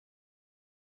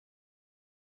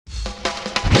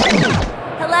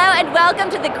welcome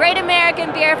to the Great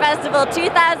American Beer Festival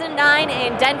 2009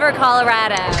 in Denver,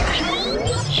 Colorado.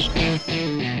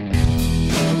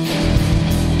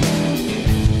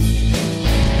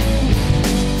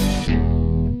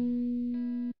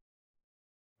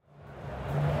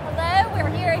 Hello, we're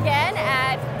here again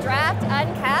at Draft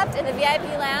Uncapped in the VIP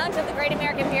lounge of the Great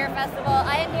American Beer Festival.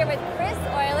 I am here with Kris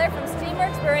Oyler from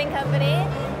Steamworks Brewing Company,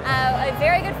 a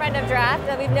very good friend of Draft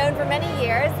that we've known for many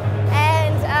years.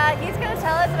 He's going to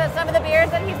tell us about some of the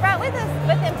beers that he's brought with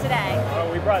him today.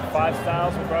 We brought 5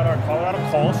 styles. We brought our Colorado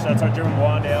Kolsch, that's our German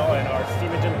blonde ale, and our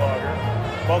Steam Engine Lager.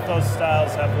 Both those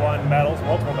styles have won medals,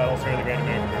 multiple medals here at the Great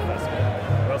American Beer Festival.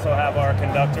 We also have our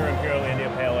Conductor Imperial India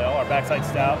Pale Ale, our backside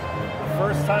stout. The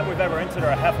first time we've ever entered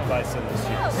our Hefeweizen this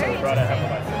year. Oh, so we brought a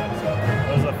Hefeweizen in. So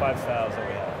those are the 5 styles that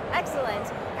we have. Excellent.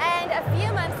 And a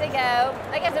few months ago,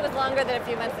 I guess it was longer than a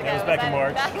few months ago. Yeah, it was back in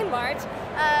March. Back in March,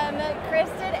 Kris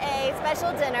did a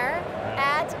special dinner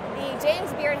at the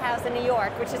James Beard House in New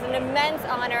York, which is an immense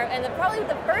honor, and probably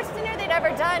the first dinner they'd ever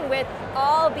done with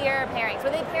all beer pairings,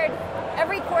 where they paired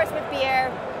every course with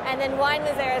beer, and then wine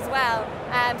was there as well,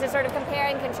 to sort of compare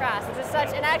and contrast, which was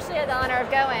such, and actually had the honor of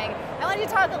going. I wanted you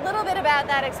to talk a little bit about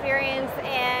that experience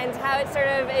and how it sort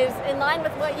of is in line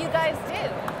with what you guys do.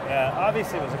 Yeah,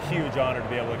 obviously it was a huge honor to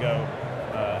be able to go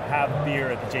have beer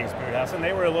at the James Beard House, and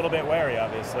they were a little bit wary,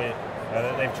 obviously.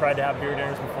 They've tried to have beer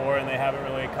dinners before, and they haven't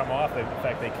really come off. In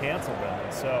fact, they canceled them.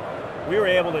 And so we were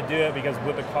able to do it because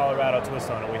with the Colorado twist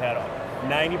on it, we had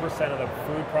 90% of the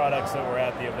food products that were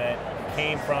at the event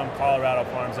came from Colorado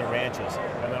farms and ranches.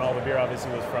 And then all the beer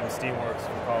obviously was from Steamworks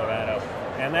from Colorado.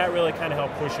 And that really kind of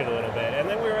helped push it a little bit. And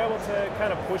then we were able to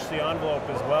kind of push the envelope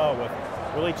as well with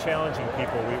really challenging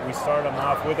people. We started them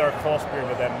off with our Kolsch beer,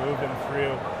 but then moved them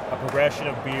through a progression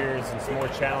of beers and some more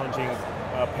challenging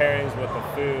pairings with the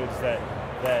foods that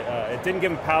it didn't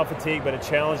give them palate fatigue, but it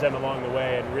challenged them along the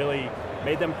way and really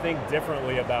made them think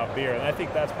differently about beer. And I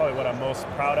think that's probably what I'm most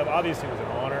proud of. Obviously it was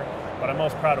an honor, but I'm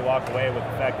most proud to walk away with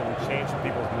the fact that we changed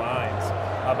people's minds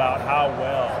about how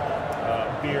well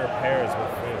beer pairs with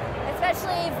food.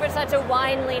 Especially for such a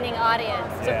wine-leaning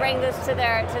audience, to bring this to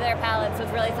their palates was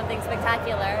really something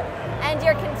spectacular. And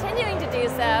you're continuing to do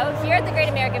so here at the Great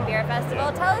American Beer Festival.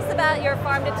 Yeah. Tell us about your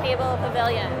farm-to-table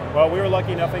pavilion. Well, we were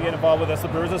lucky enough to get involved with this. The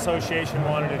Brewers Association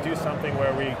wanted to do something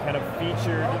where we kind of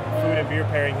featured food and beer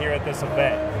pairing here at this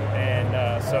event.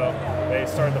 And so they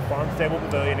started the farm-to-table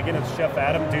pavilion. Again, it's Chef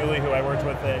Adam Dooley, who I worked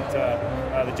with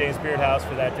at the James Beard House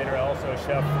for that dinner. Also,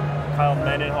 Chef Kyle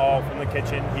Mendenhall from the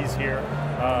kitchen, he's here.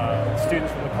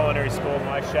 Students from the culinary school,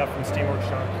 my chef from Steamworks,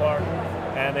 Sean Clark,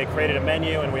 and they created a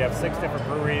menu, and we have 6 different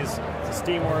breweries. So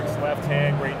Steamworks, Left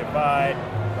Hand, Great Divide,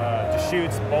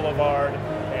 Deschutes, Boulevard,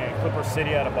 and Clipper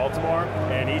City out of Baltimore,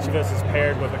 and each of us is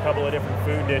paired with a couple of different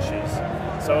food dishes.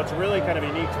 So it's really kind of a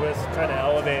unique twist, trying to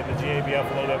elevate the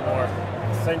GABF a little bit more,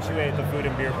 accentuate the food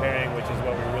and beer pairing, which is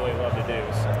what we really love to do.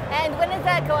 So. And when is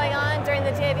that going on during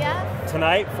the GABF?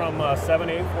 Tonight from 7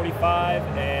 to 8:45,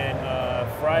 and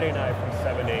Friday night from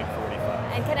 7 to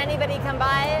 8:45. And can anybody come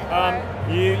by?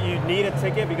 You need a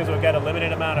ticket because we've got a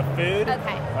limited amount of food.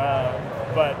 Okay.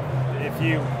 But if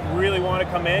you really want to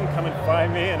come and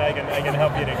find me, and I can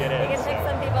help you to get in. We can pick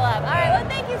some people up. All right. Well,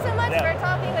 thank you so much for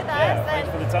talking with us. Yeah, thanks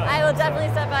for the time. I will definitely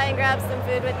stop by and grab some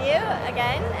food with you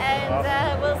again, and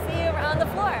awesome. we'll see you on the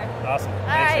floor. Awesome.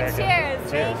 All right. Thanks, Erika.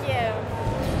 Cheers. Thank you.